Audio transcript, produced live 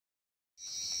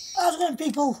How's it going,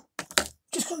 people?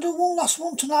 Just gonna do one last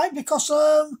one tonight because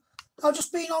I've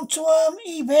just been onto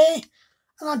eBay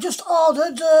and I just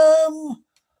ordered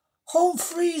Home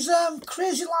Free's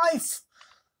Crazy Life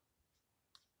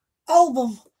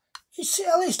album. It's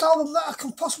the earliest album that I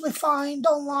can possibly find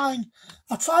online.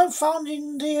 I tried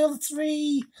finding the other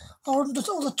three or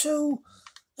the other two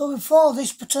before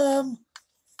this, but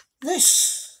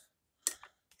this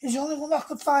is the only one I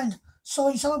could find. So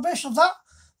in celebration of that,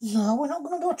 no, we're not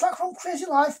going to do a track from Crazy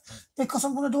Life because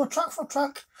I'm going to do a track for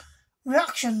track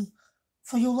reaction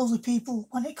for you lovely people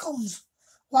when it comes,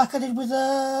 like I did with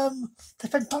the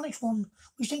Pentatonix one,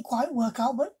 which didn't quite work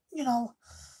out, but you know.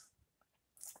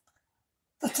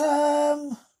 But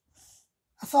I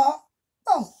thought,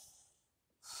 oh,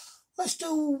 let's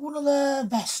do one of the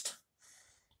best.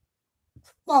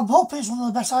 Well, I'm hoping it's one of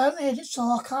the best. I haven't heard it, so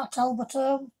I can't tell. But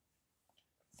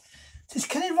this is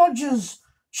Kenny Rogers,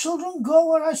 "Children Go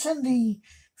Where I Send Thee,"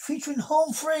 featuring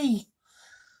Home Free.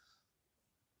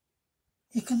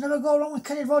 You can never go wrong with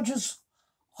Kenny Rogers.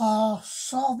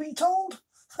 So I've been told.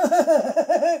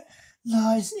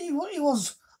 No, he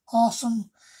was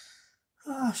awesome.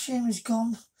 Shame he's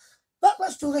gone. But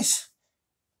let's do this.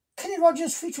 Kenny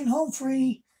Rogers featuring Home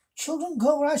Free, "Children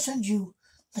Go Where I Send You."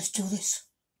 Let's do this.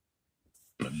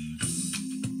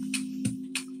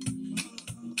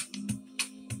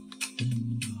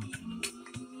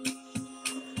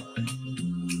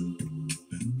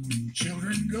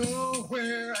 Children go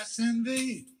where I send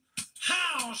thee.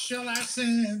 How shall I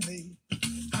send thee?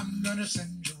 I'm gonna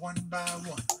send you one by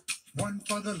one. One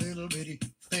for the little bitty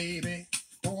baby,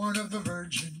 born of the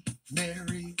Virgin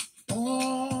Mary.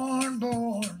 Born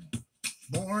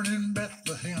in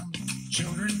Bethlehem.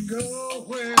 Children go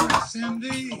where I send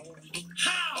thee.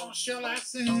 How shall I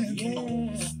send thee?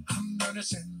 I'm gonna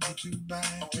send you two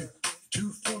by two.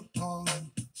 Two for Paul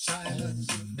and Silas.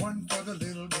 One for the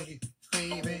little bitty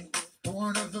baby,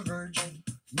 born of the Virgin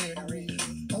Mary.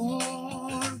 Born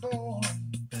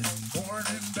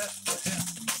in Bethlehem.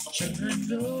 Children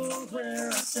go where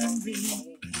I send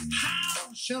thee.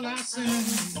 How shall I send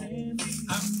thee?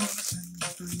 I'm gonna send you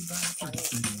three by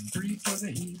three. Three for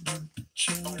the Hebrew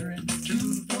children,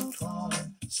 two for Paul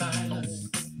and Silas.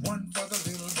 One for the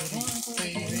little bitty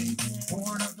baby,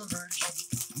 born of the Virgin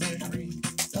Mary.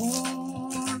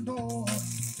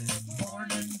 Born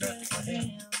in Bethlehem.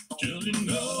 Children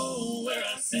go where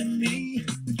I send thee.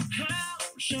 How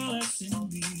shall I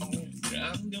send thee?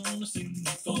 I'm gonna send thee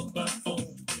four by four.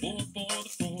 Four for the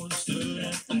four that stood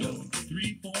at the door.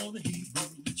 Three for the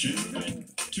Hebrew children.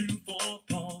 Two for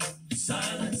Paul and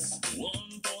Silas.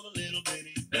 One for the little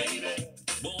bitty baby,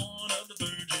 born of the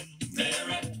Virgin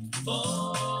Mary.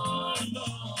 Born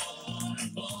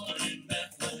in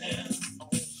Bethlehem.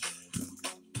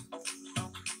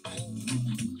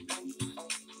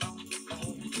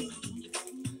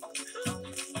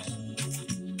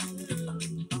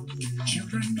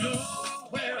 Children go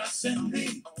where I send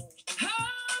thee. How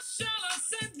shall I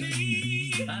send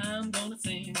thee? I'm gonna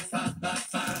sing five by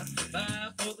five.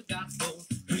 Five for the gospel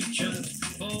preachers.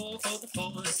 Four for the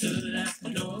four that stood at the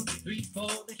door. Three for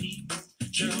the Hebrew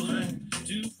children.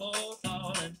 Two for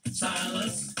Paul and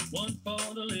Silas. One for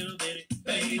the little bitty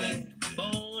baby,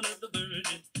 born of the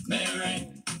Virgin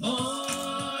Mary. Born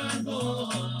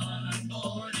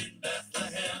in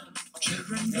Bethlehem.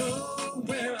 Children go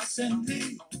where I send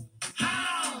thee.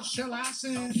 How shall I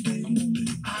send thee?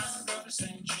 I'm gonna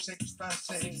send you six by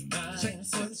six. Six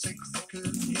for the six that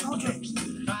couldn't get fixed.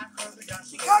 Five for the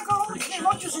gospel. You can't go wrong with Kenny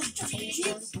Rogers. It's just cheap.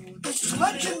 It's just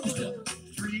legend.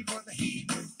 Three for the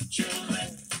Hebrew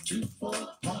children. Two for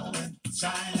Paul and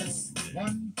Silas.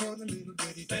 One for the little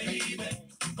bitty baby,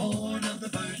 born of the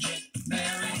Virgin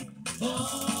Mary.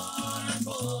 Born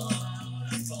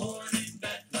in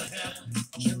Bethlehem.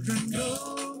 Children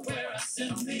go where I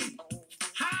send thee.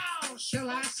 How shall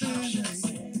I send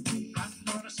thee? I'm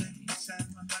gonna send you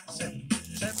seven by seven.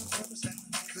 Seven for the seven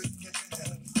that couldn't get to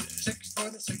heaven. Six for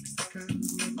the six that couldn't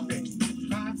get fixed.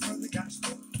 Five for the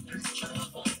gospel preacher.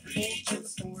 Four for the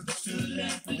four that stood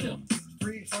at the door.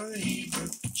 Three for the Hebrew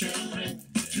children.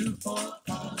 Two for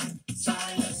Paul and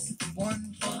Silas.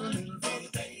 One for the little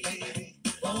baby,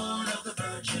 born of the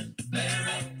Virgin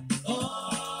Mary.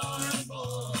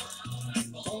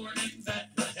 Born in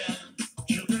Bethlehem.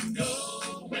 Children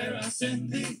go where I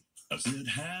send thee. I said,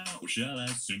 how shall I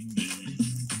send thee?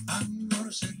 I'm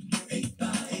gonna send you eight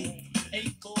by eight.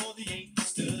 Eight for the eight that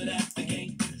stood at the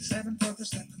gate. Seven for the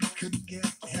seven that couldn't get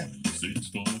to heaven. Six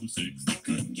for the six that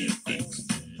couldn't get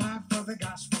fixed. Five for the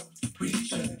gospel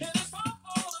preacher. And there's four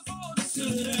for the four that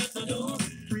stood at the door.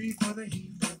 Three for the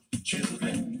Hebrew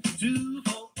children. Two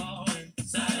for Paul and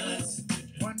Silas.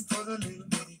 One for the little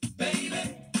bitty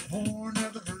baby, born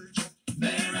of the Virgin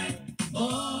Mary,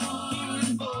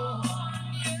 born,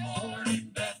 born in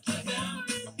Bethlehem.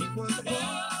 He was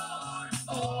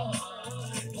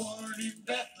born in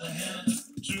Bethlehem.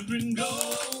 Children, go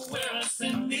where I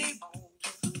send thee.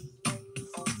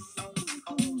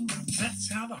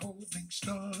 That's how the whole thing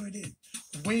started,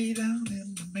 way down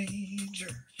in the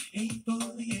manger. 8 for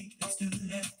the 8 that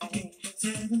stood at the gate,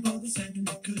 7 for the 7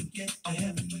 that couldn't get to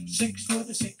heaven, 6 for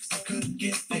the 6 that couldn't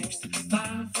get fixed,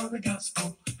 5 for the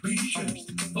gospel preachers,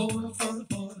 4 for the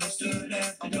 4 that stood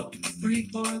at the door, 3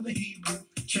 for the Hebrew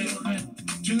children,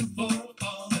 2 for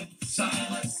Paul and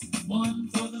Silas, 1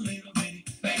 for the little bitty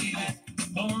baby,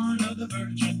 born of the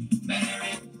Virgin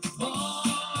Mary,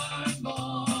 born,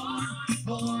 born,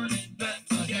 born in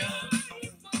Bethlehem,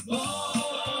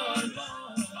 born,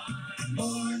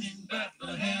 born in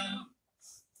Bethlehem.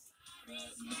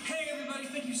 Hey everybody,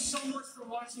 thank you so much for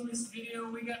watching this video.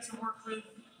 We got to work with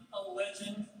a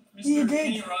legend, You Mr. did.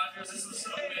 Kenny Rogers. This was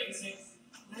amazing.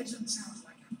 Legend sounds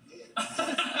like I'm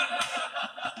dead.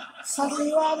 Sadly,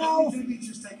 you are now. Let me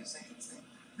just take a second to think.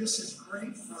 This is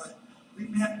great fun. We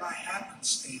met by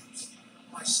happenstance.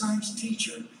 My son's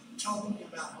teacher told me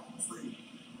about Home Free,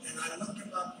 and I looked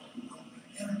him up on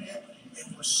the internet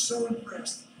and was so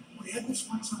impressed. We had this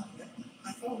one song that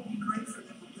I thought would be great for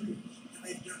them to do, and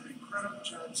they've done an incredible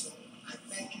job. So I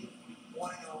thank you,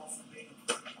 one and all, for being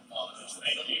a part.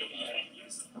 Thank you.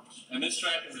 And this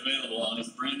track is available on his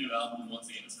brand new album, Once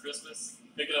Again It's Christmas.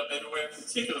 Pick it up everywhere,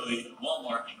 particularly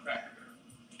Walmart and Cracker Barrel.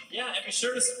 Yeah, and be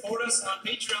sure to support us on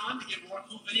Patreon to get more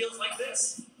cool videos like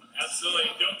this.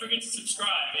 Absolutely. Don't forget to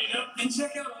subscribe. And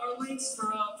check out our links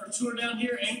for tour down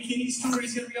here and Kenny's tour.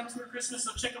 He's going to be on tour Christmas,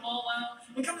 so check them all out.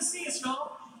 And come and see us,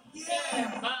 y'all.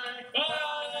 Yeah. Bye.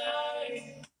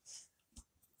 Bye.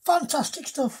 Fantastic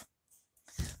stuff.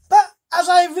 But as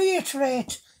I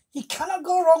reiterate, you cannot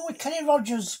go wrong with Kenny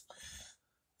Rogers.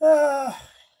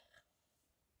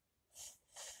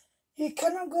 You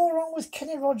cannot go wrong with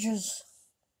Kenny Rogers.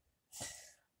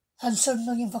 And 7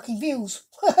 million fucking views.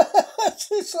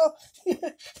 So,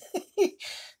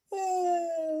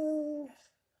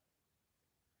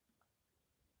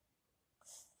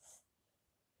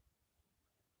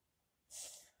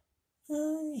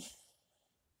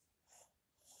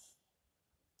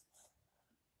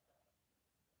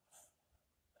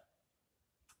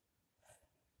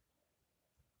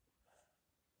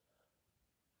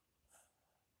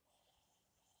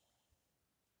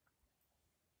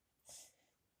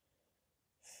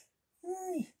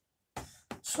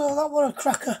 so that was a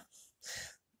cracker.